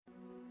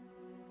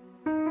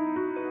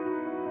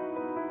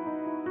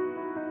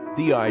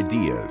the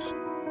ideas,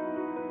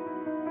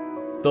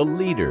 the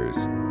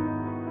leaders,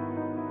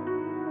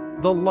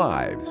 the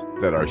lives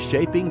that are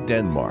shaping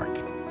Denmark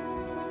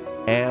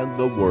and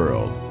the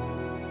world.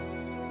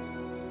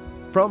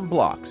 From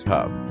Blocks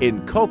Hub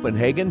in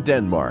Copenhagen,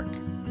 Denmark,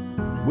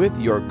 with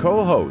your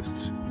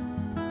co-hosts,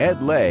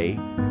 Ed Lay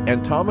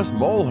and Thomas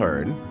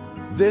Mulhern,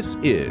 this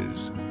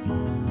is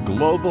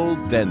Global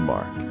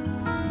Denmark.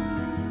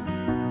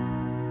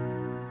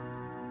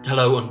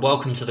 Hello and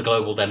welcome to the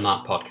Global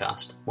Denmark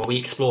podcast, where we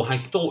explore how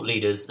thought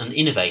leaders and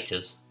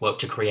innovators work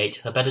to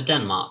create a better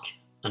Denmark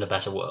and a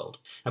better world.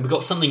 And we've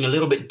got something a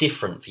little bit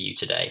different for you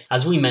today.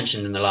 As we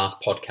mentioned in the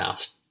last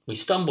podcast, we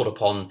stumbled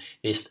upon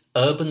this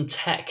urban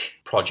tech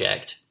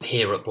project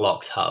here at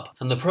Blocks Hub.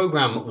 And the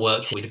program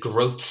works with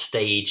growth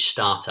stage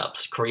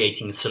startups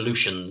creating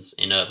solutions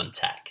in urban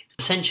tech.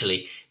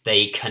 Essentially,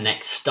 they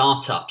connect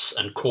startups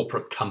and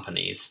corporate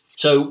companies.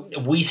 So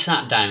we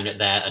sat down at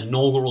their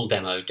inaugural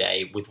demo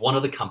day with one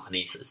of the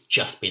companies that's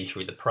just been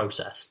through the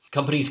process. The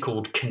company is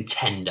called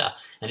Contender,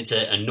 and it's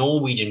a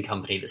Norwegian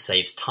company that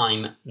saves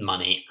time,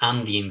 money,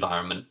 and the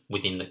environment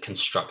within the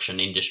construction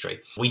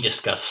industry. We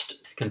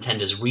discussed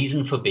Contender's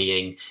reason for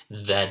being,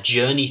 their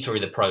journey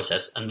through the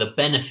process, and the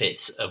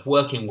benefits of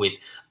working with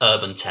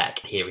urban tech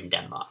here in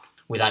Denmark.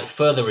 Without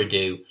further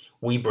ado,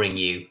 we bring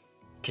you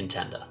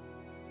Contender.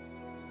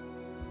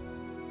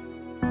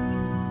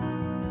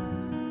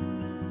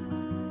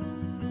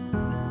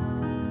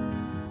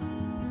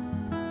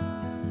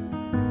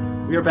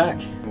 We are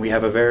back. We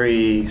have a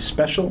very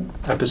special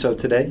episode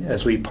today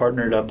as we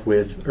partnered up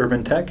with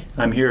Urban Tech.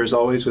 I'm here as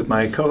always with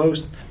my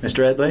co-host,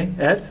 Mr. Ed Lay.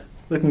 Ed,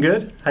 looking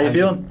good? How you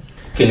feeling?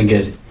 Feeling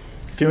good.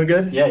 Feeling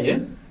good? Yeah,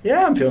 you?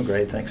 Yeah, I'm feeling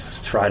great, thanks.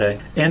 It's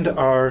Friday. And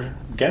our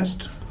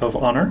guest of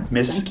honor,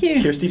 Miss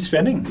Kirsti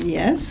Svenning.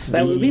 Yes,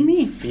 that will be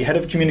me. The Head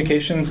of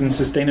Communications and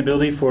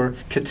Sustainability for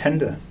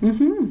Contender.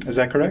 Mm-hmm. Is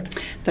that correct?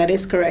 That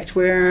is correct.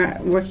 We're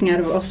working out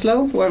of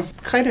Oslo. We're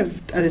kind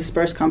of a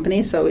dispersed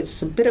company, so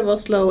it's a bit of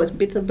Oslo, it's a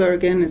bit of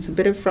Bergen, it's a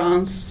bit of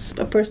France,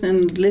 a person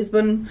in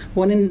Lisbon,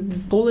 one in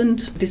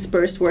Poland,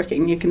 dispersed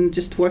working. You can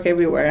just work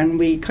everywhere, and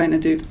we kind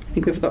of do. I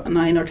think we've got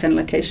 9 or 10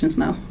 locations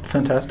now.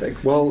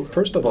 Fantastic. Well,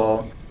 first of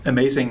all,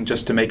 amazing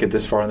just to make it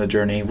this far on the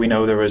journey. We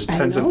know there was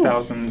tens of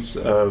thousands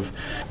of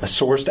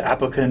sourced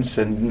applicants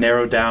and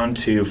narrowed down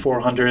to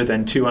 400,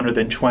 then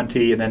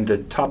 220, and then the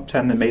top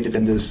 10 that made it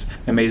in this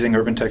amazing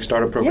urban tech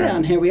startup program. Yeah,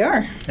 and here we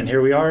are. And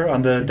here we are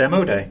on the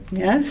demo day.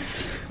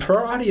 Yes. For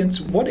our audience,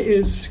 what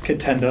is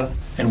Contender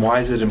and why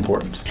is it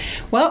important?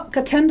 Well,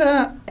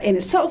 Contender in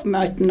itself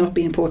might not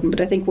be important,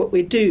 but I think what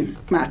we do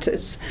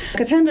matters.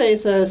 Contender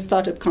is a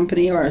startup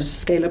company or a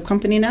scale-up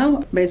company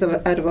now, based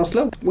out of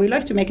Oslo. We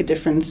like to make a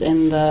difference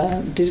in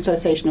the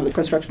digitization of the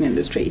construction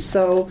industry.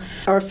 So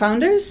our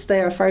founders,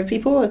 they are 5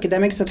 people,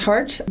 academics at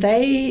heart.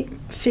 They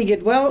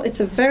figured, well, it's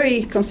a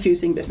very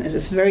confusing business.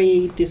 It's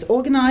very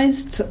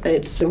disorganized.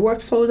 The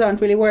workflows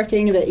aren't really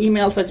working. The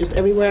emails are just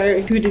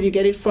everywhere. Who did you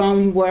get it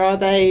from? Where are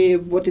they?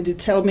 What did you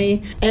tell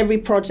me? Every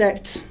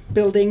project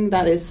building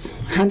that is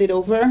handed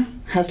over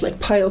has like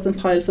piles and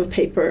piles of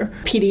paper,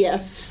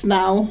 PDFs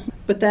now.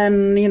 But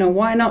then,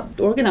 why not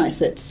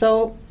organize it?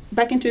 So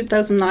back in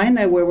 2009,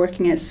 I were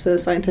working as a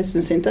scientist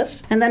in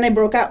SINTEF, and then I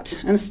broke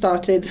out and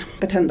started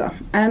Contender.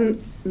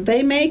 And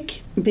they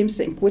make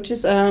BIMsync, which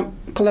is a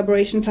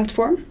collaboration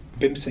platform.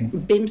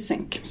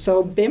 BIMsync.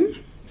 So BIM,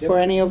 for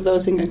any of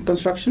those in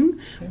construction,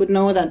 would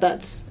know that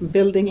that's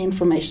building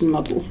information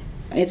model.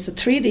 It's a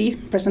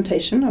 3D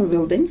presentation of a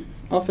building,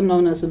 often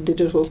known as a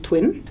digital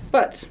twin,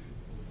 but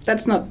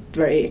that's not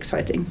very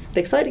exciting. The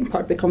exciting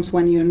part becomes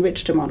when you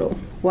enrich the model,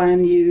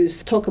 when you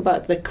talk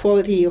about the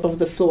quality of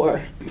the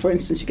floor. For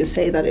instance, you can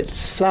say that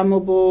it's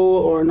flammable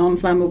or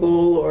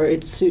non-flammable, or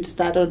it suits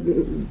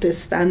the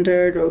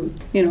standard or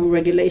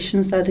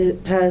regulations that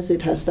it has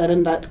that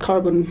and that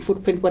carbon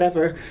footprint,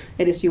 whatever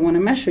it is you want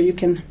to measure. You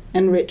can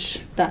enrich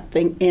that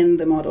thing in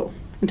the model.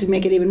 And to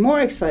make it even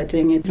more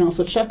exciting, you can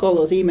also check all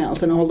those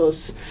emails and all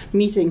those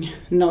meeting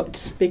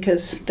notes,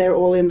 because they're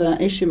all in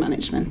the issue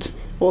management,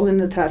 all in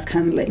the task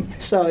handling.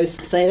 So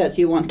say that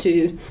you want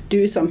to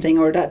do something,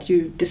 or that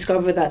you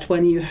discover that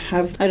when you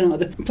have,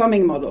 the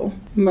plumbing model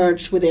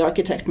merged with the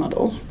architect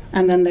model,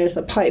 and then there's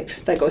a pipe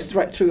that goes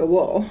right through a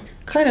wall.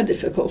 Kind of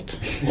difficult.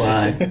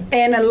 Why?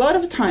 And a lot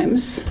of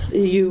times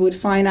you would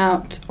find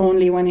out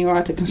only when you are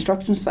at a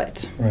construction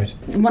site. Right.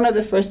 One of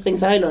the first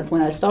things I learned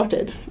when I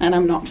started, and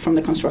I'm not from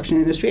the construction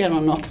industry and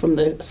I'm not from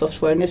the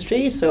software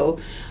industry, so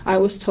I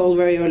was told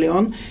very early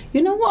on,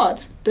 you know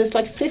what, there's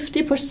like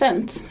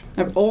 50%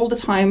 of all the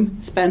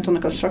time spent on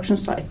a construction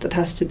site that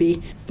has to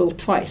be built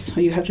twice,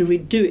 or you have to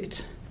redo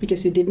it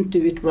because you didn't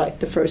do it right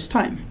the first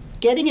time.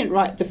 Getting it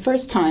right the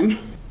first time,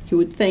 you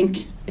would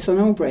think, is a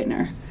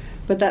no-brainer.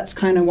 But that's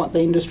kind of what the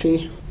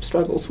industry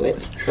struggles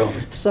with. Sure.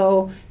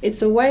 So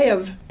it's a way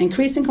of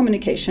increasing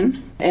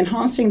communication,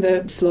 enhancing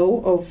the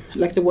flow of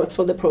the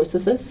workflow, the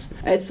processes.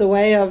 It's a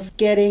way of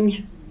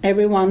getting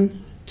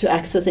everyone to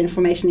access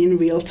information in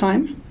real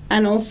time.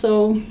 and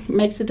also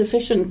makes it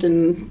efficient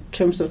in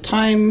terms of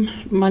time,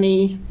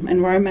 money,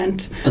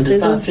 environment. And does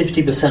that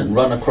 50%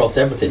 run across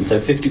everything? So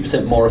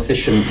 50% more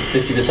efficient,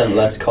 50%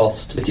 less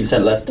cost,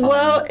 50% less time?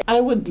 Well,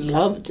 I would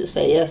love to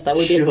say yes. That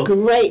would be a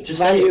great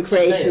value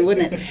creation,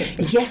 wouldn't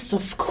it? Yes,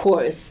 of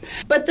course.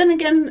 But then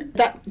again,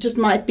 that just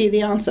might be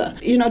the answer.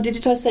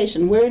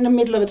 Digitization, we're in the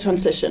middle of a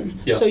transition.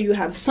 Yeah. So you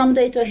have some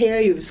data here,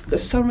 you've got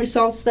some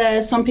results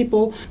there. Some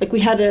people, like we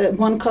had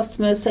one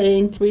customer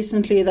saying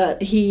recently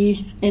that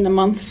he, in a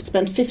month,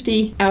 spent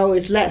 50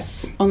 hours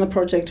less on a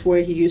project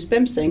where he used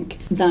BIMsync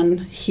than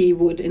he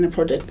would in a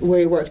project where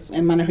he worked in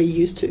a manner he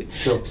used to.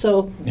 Sure.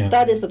 So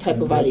that is the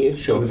type of value.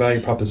 Sure. The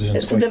value proposition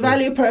is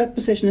value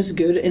proposition is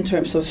good in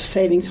terms of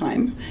saving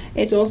time.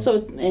 It's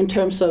also in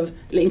terms of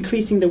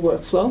increasing the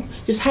workflow,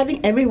 just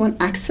having everyone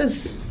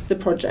access the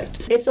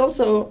project. It's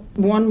also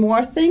one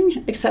more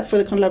thing, except for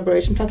the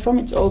collaboration platform,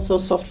 it's also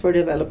software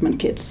development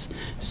kits.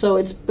 So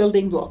it's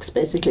building blocks,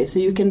 basically. So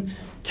you can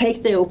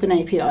take the open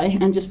API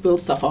and just build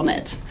stuff on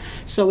it.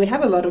 So we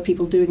have a lot of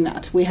people doing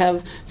that. We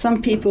have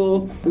some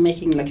people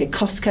making like a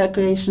cost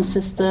calculation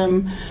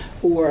system,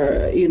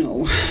 or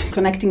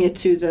connecting it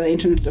to the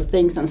Internet of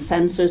Things and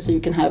sensors, so you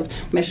can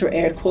measure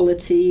air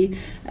quality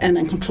and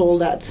then control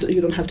that. So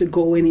you don't have to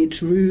go in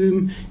each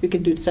room. You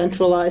can do it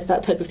centralized,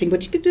 that type of thing,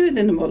 but you can do it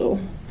in the model.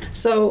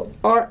 So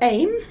our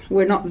aim,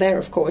 we're not there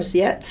of course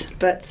yet,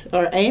 but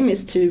our aim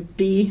is to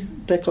be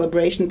the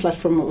collaboration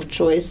platform of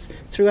choice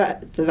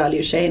throughout the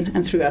value chain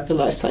and throughout the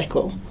life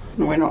cycle.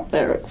 And we're not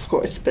there of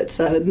course, but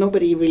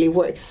nobody really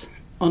works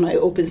on our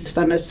open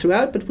standards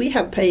throughout, but we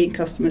have paying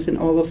customers in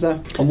all of the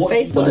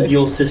phases. What does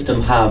your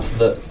system have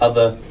that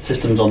other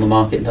systems on the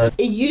market don't?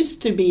 It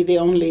used to be the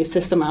only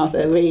system out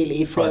there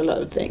really for a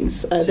lot of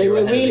things. They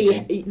were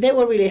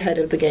really ahead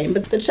of the game.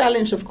 But the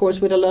challenge, of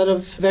course, with a lot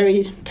of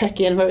very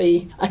techy and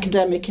very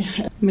academic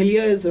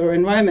milieus or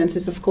environments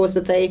is, of course,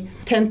 that they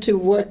tend to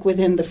work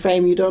within the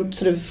frame. You don't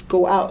sort of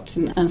go out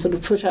and sort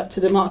of push out to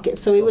the market.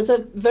 So it was a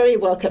very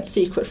well-kept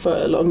secret for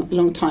a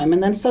long time.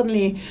 And then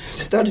suddenly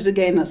started to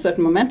gain a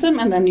certain momentum,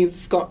 and then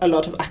you've got a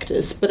lot of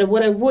actors. But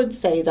what I would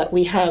say that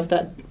we have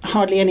that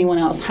hardly anyone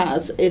else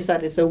has is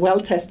that it's a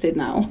well-tested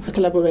now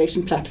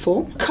collaboration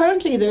platform.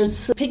 Currently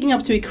there's picking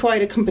up to be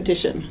quite a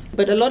competition,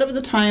 but a lot of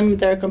the time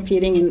they're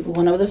competing in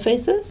one of the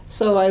phases.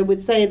 So I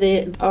would say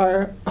they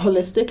are a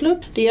holistic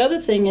look. The other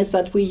thing is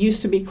that we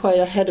used to be quite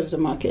ahead of the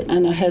market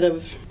and ahead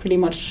of pretty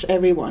much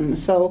everyone.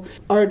 So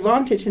our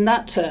advantage in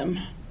that term,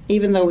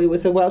 even though it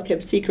was a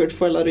well-kept secret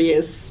for a lot of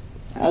years,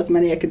 as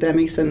many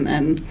academics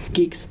and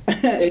geeks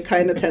it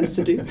kind of tends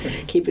to do,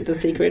 keep it a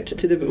secret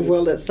to the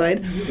world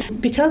outside.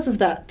 Because of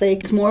that,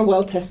 it's more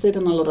well tested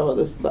and a lot of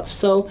other stuff.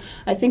 So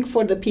I think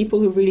for the people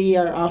who really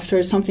are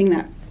after something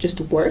that just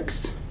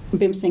works,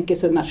 BIMsync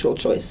is a natural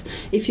choice.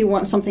 If you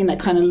want something that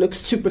kind of looks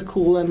super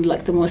cool and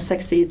like the most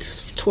sexy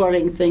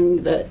twirling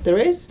thing that there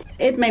is,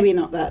 it may be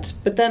not that.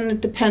 But then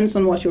it depends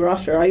on what you're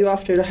after. Are you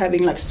after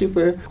having like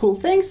super cool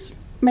things?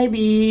 Maybe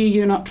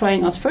you're not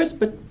trying us first,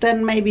 but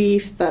then maybe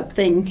if that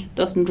thing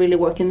doesn't really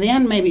work in the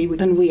end, maybe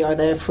then we are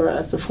there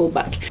as a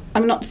fallback.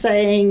 I'm not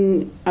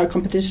saying our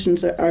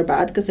competitions are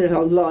bad, because there's a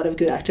lot of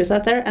good actors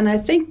out there, and I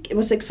think it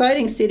was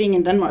exciting sitting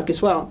in Denmark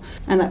as well,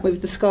 and that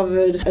we've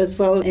discovered as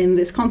well in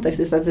this context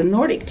is that the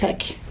Nordic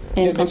tech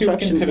in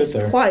construction is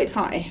quite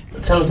high.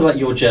 Tell us about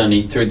your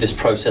journey through this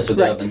process with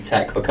urban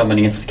tech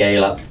becoming a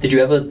scale-up. Did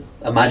you ever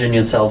imagine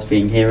yourselves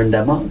being here in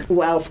Denmark?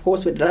 Well, of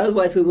course we did.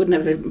 Otherwise we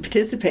wouldn't have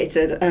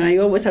participated.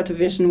 You always have to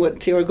vision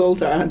what your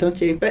goals are, don't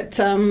you? But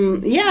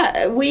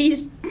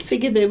we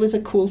figured it was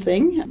a cool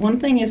thing. One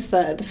thing is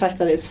that the fact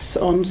that it's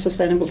on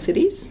sustainable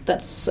cities.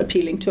 That's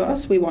appealing to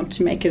us. We want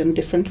to make it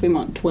different. We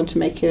want to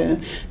make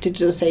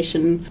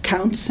digitalization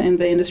count in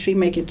the industry,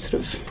 make it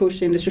sort of push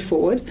the industry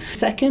forward.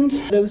 Second,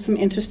 there was some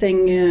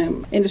interesting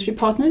industry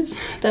partners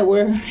that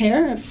were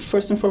here.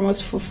 First and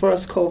foremost for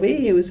us,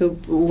 Covey. It was a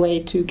way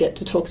to get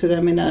to talk to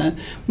them in a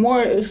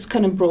more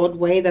kind of broad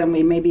way than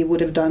we maybe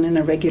would have done in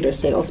a regular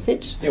sales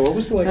pitch. Yeah, what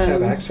was it like to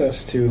have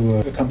access to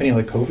a company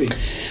like Covey?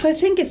 I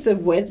think it's the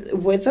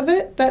width of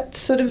it that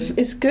sort of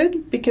is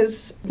good,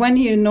 because when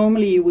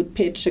you would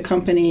pitch a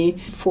company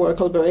for a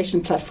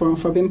collaboration platform,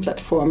 for a BIM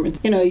platform,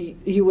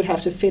 you would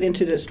have to fit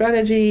into the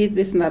strategy,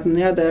 this and that and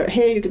the other.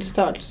 Here you could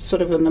start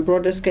sort of on a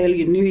broader scale.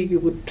 You knew you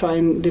would try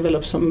and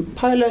develop some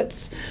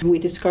pilots. We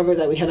discovered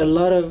that we had a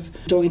lot of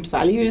joint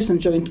values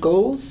and joint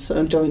goals,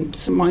 joint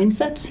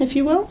mindset, if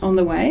you will, on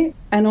the way.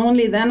 And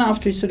only then,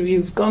 after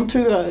you've gone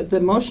through the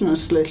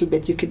motions a little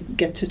bit, you could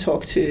get to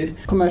talk to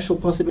commercial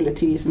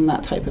possibilities and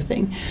that type of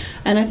thing.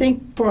 And I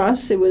think for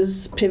us it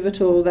was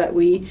pivotal that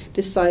we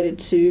decided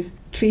to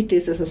treat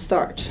this as a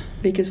start,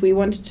 because we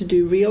wanted to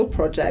do real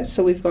projects.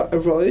 So we've got a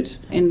road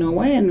in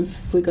Norway and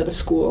we've got a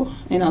school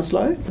in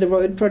Oslo. The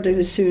road project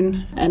is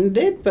soon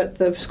ended, but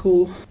the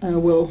school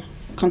will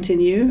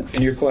continue.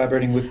 And you're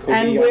collaborating with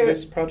Coty on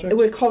this project?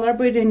 We're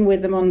collaborating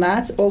with them on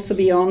that, also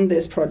beyond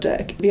this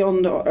project,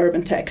 beyond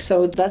Urban Tech.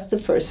 So that's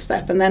the first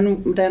step. And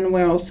then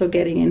we're also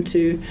getting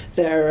into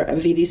their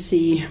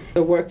VDC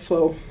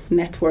workflow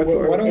network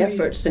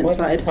efforts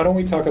inside. Why don't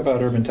we talk about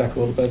Urban Tech a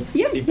little bit?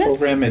 Yeah, the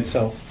program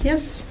itself.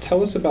 Yes.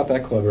 Tell us about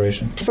that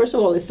collaboration. First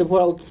of all, it's the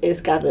world is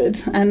gathered,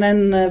 and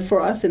then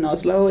for us in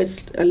Oslo, it's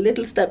a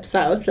little step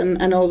south,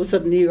 and all of a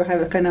sudden you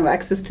have a kind of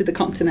access to the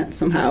continent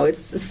somehow. It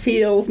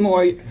feels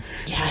more, it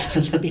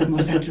feels a bit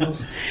more central.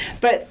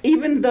 But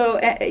even though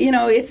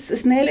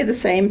it's nearly the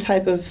same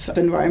type of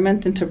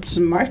environment in terms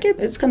of market,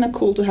 it's kind of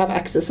cool to have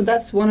access. So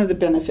that's one of the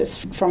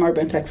benefits from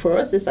Urban Tech for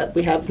us, is that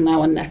we have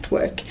now a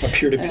network, a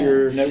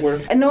peer-to-peer network.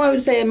 No, I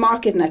would say a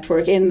market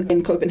network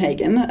in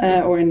Copenhagen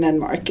or in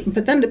Denmark.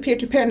 But then the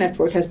peer-to-peer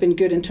network has been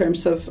good in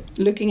terms of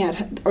looking at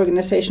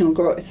organizational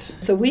growth.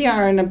 So we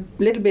are in a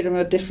little bit of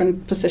a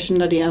different position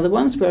than the other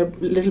ones. We're a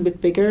little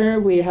bit bigger.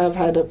 We have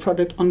had a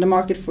product on the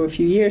market for a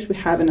few years. We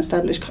have an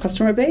established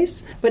customer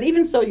base. But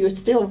even so, you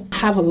still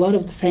have a lot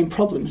of the same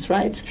problems,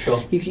 right?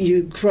 Sure.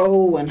 You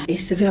grow, and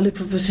is the value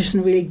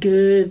proposition really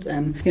good?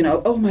 And,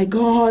 oh my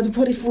God,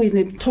 what if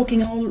we're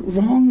talking all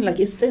wrong? Like,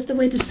 is this the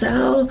way to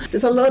sell?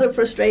 There's a lot of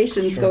frustrations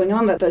going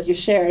on that you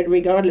shared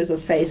regardless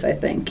of phase, I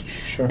think,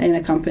 in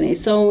a company.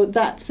 So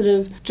that sort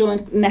of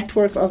joint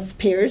network of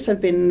peers have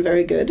been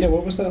very good. Yeah,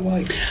 what was that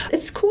like?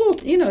 It's cool,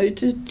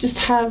 to just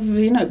have,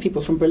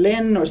 people from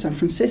Berlin or San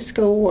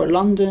Francisco or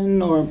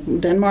London or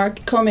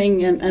Denmark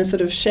coming and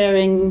sort of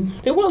sharing.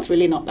 The world's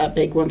really not that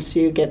big once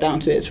you get down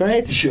to it,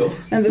 right? Sure.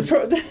 And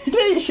the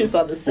issues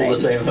are the same. All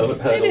the same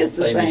hurdles, it is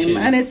the same. Issues.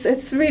 And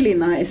it's really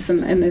nice,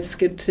 and it's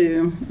good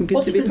to be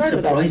part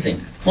of that.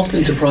 What's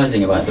been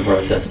surprising about the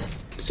process?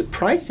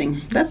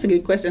 Surprising? That's a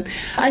good question.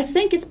 I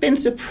think it's been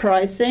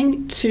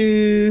surprising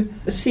to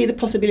see the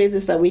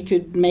possibilities that we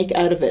could make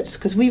out of it,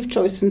 because we've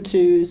chosen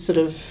to sort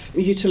of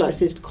utilize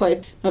this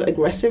quite, not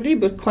aggressively,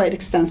 but quite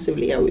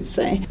extensively, I would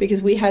say,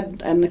 because we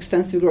had an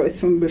extensive growth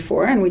from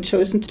before, and we've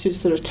chosen to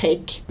sort of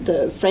take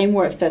the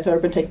framework that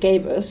Urban Tech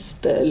gave us,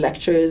 the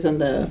lectures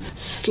and the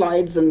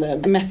slides and the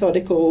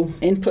methodical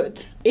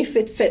input. If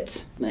it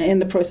fits in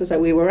the process that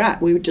we were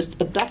at, we would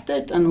just adapt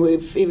it, and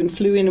we've even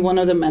flew in one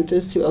of the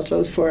mentors to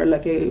Oslo for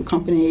like a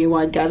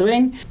company-wide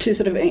gathering to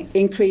sort of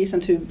increase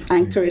and to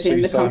anchor it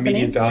in the company. So you saw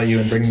immediate value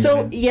in bringing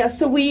them in? Yeah,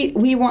 so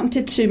we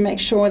wanted to make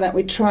sure that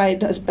we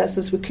tried as best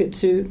as we could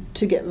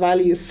to get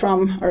value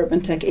from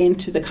Urban Tech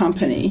into the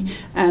company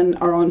and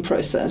our own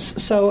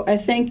process. So I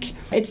think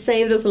it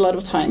saved us a lot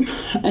of time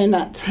in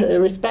that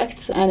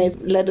respect, and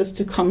it led us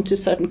to come to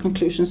certain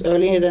conclusions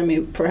earlier than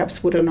we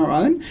perhaps would on our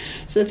own.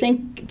 So I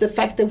think the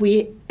fact that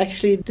we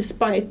actually,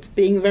 despite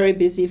being very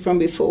busy from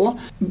before,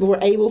 were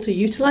able to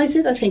utilize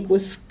it, I think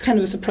was kind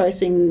of a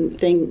surprising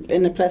thing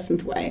in a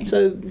pleasant way.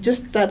 So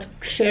just that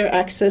share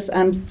access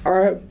and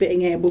our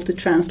being able to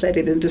translate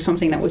it into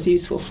something that was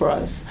useful for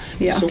us.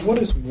 Yeah. So what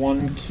is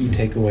one key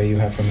takeaway you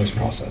have from this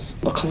process?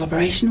 Well,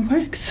 collaboration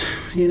works,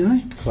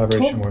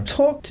 Collaboration works.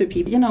 Talk to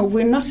people.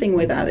 We're nothing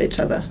without each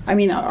other. I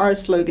mean, our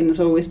slogan has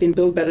always been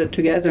build better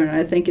together, and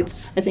I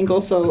think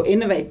also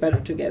innovate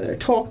better together.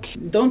 Talk.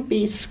 Don't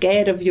be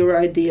scared of your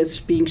ideas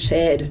being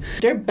shared.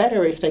 They're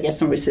better if they get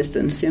some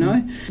resistance,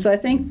 So I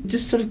think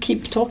just sort of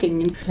keep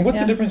talking. What's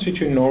the difference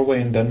between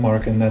Norway and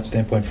Denmark in that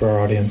standpoint for our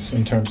audience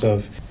in terms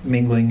of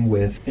mingling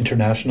with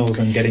internationals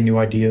and getting new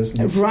ideas?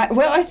 Right.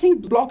 Well, I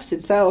think blocks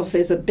itself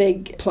is a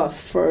big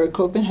plus for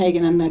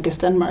Copenhagen and I guess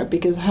Denmark,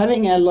 because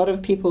having a lot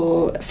of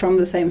people from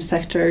the same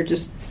sector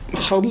just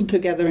huddled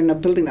together in a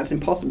building that's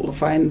impossible to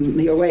find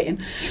your way in.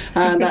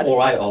 That's,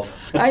 or out of.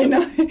 I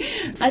know.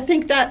 I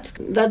think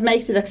that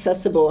makes it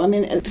accessible. I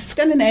mean,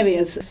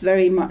 Scandinavia is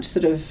very much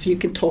sort of, you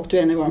can talk to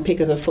anyone,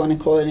 pick up the phone and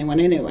call anyone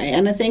anyway.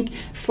 And I think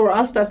for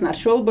us that's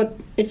natural, but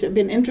it's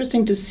been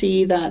interesting to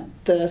see that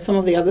some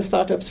of the other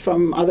startups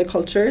from other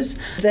cultures,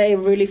 they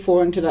really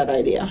fall into that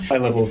idea. High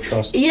level of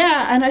trust.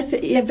 Yeah,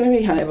 and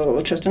very high level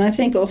of trust. And I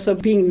think also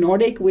being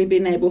Nordic, we've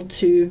been able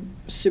to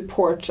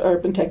support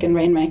Urban Tech and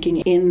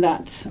Rainmaking in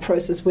that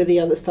process with the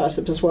other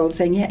startups as well,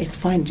 saying, yeah, it's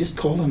fine, just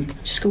call them,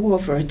 just go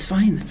over, it's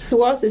fine.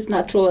 To us, it's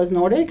natural as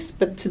Nordics,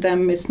 but to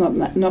them, it's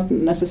not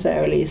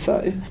necessarily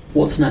so.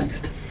 What's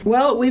next?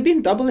 Well, we've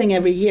been doubling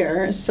every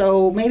year,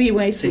 so maybe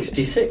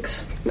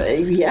 66.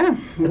 Yeah,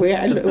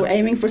 we're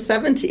aiming for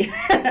 70.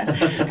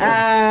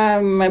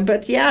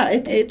 But yeah,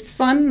 it's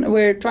fun.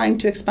 We're trying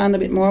to expand a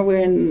bit more.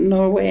 We're in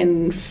Norway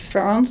and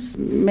France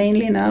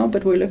mainly now,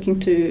 but we're looking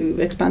to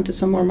expand to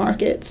some more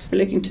markets. We're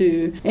looking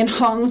to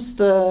enhance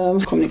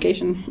the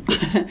communication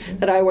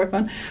that I work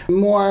on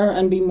more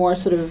and be more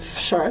sort of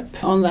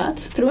sharp on that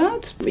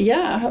throughout.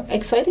 Yeah,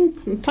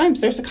 exciting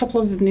times. There's a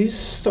couple of news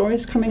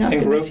stories coming up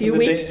in a few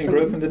weeks. And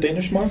growth in the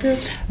Danish market?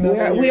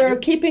 We are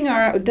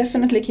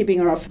definitely keeping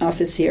our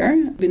office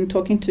here. Been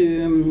talking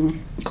to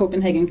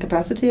Copenhagen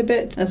capacity a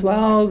bit as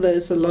well.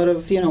 There's a lot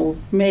of,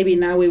 maybe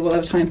now we will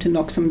have time to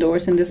knock some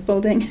doors in this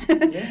building.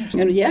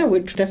 And we're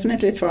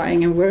definitely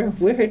trying, and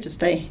we're here to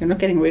stay. You're not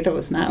getting rid of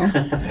us now.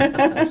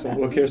 Excellent.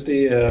 Well,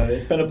 Kirsti,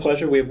 it's been a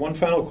pleasure. We have one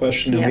final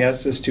question, and we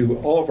ask this to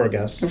all of our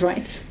guests.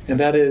 Right. And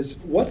that is,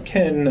 what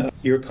can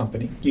your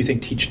company, you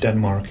think, teach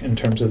Denmark in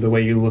terms of the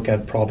way you look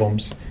at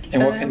problems?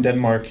 And what can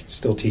Denmark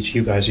still teach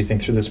you guys, you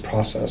think, through this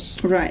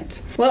process?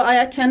 Right. Well, I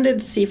attended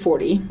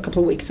C40 a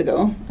couple of weeks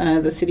ago,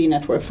 the City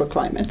Network for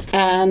Climate.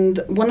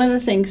 And one of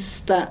the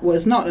things that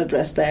was not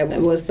addressed there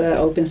was the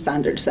open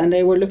standards. And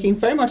they were looking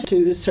very much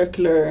to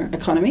circular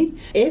economy.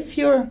 If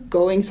you're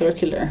going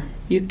circular,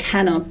 you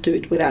cannot do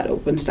it without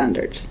open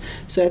standards.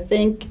 So I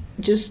think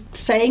just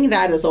saying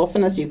that as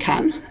often as you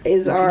can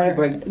is Can you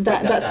break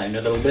that down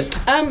a little bit?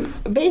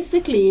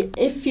 Basically,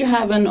 if you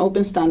have an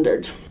open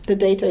standard, the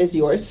data is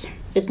yours.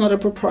 It's not a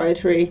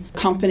proprietary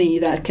company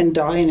that can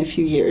die in a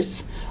few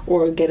years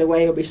or get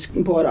away or be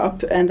bought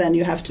up, and then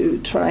you have to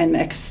try and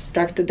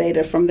extract the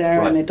data from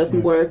there, and it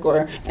doesn't work,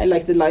 or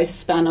like the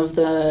lifespan of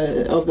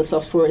the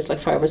software is like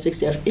 5 or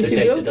 6 years. The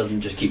data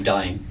doesn't just keep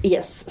dying.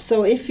 Yes.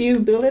 So if you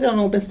build it on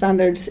open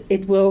standards,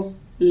 it will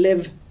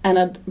live. And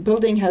a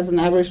building has an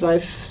average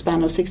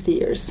lifespan of 60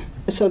 years.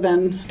 So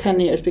then 10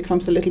 years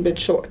becomes a little bit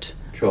short.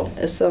 Sure.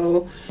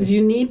 So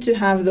you need to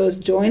have those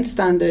joint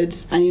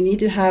standards, and you need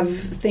to have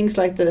things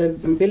like the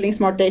Building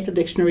Smart Data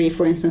Dictionary,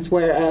 for instance,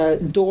 where a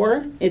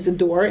door is a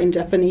door in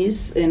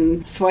Japanese,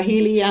 in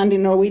Swahili, and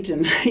in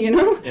Norwegian,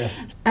 Yeah.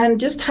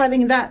 And just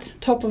having that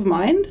top of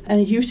mind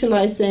and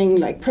utilizing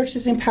like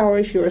purchasing power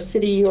if you're a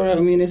city or a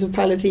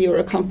municipality or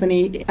a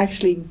company,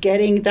 actually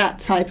getting that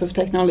type of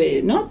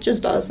technology. Not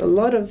just us, a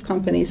lot of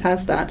companies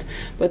has that,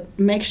 but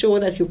make sure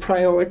that you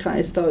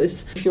prioritize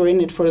those. If you're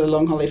in it for the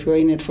long haul, if you're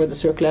in it for the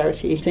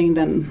circularity thing,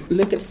 then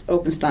look at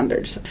open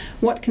standards.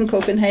 What can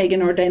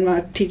Copenhagen or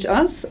Denmark teach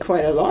us?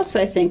 Quite a lot.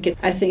 So I think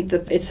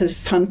that it's a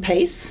fun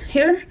pace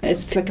here.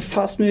 It's like a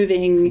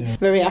fast-moving,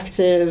 very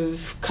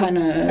active, kind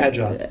of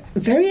agile.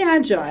 Very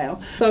agile.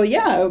 So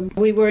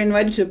we were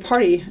invited to a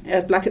party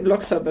at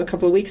Bloxhub a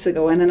couple of weeks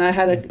ago, and then I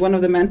had one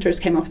of the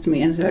mentors came up to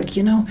me and said, like,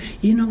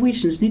 you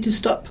Norwegians need to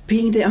stop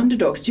being the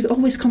underdogs. You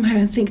always come here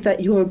and think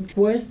that you're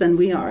worse than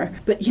we are,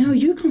 but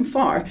you come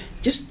far.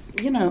 Just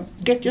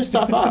get your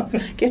stuff up,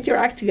 get your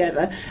act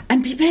together,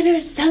 and be better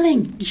at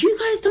selling. You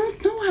guys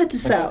don't know how to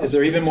sell. Is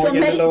there even more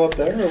yellow up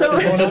there?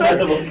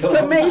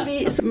 So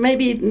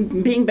maybe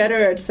being better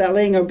at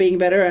selling or being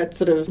better at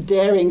sort of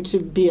daring to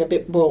be a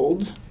bit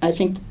bold. I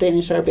think the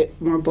Danish are a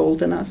bit more bold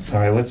than us. All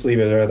right, let's leave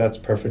it there. That's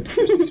perfect.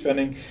 Kirsti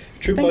Svenning,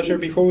 true pleasure.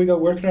 Before we go,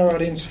 where can our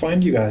audience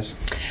find you guys?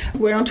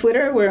 We're on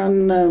Twitter, we're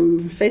on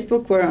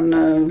Facebook, we're on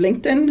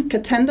LinkedIn,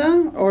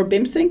 Catenda or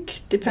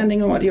BIMSync,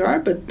 depending on what you are.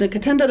 But the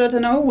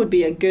Catenda.no would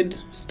be a good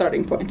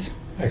starting point.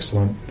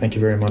 Excellent. Thank you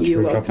very much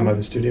for dropping by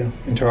the studio.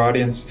 And to our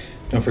audience,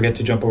 don't forget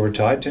to jump over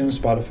to iTunes,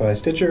 Spotify,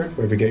 Stitcher,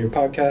 wherever you get your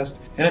podcast.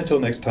 And until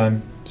next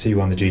time, see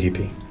you on the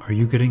GDP. Are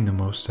you getting the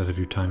most out of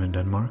your time in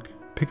Denmark?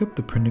 Pick up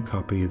the printed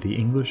copy of the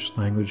English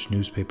language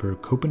newspaper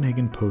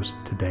Copenhagen Post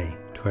today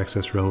to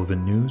access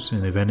relevant news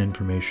and event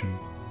information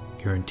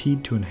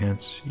guaranteed to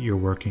enhance your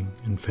working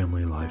and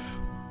family life.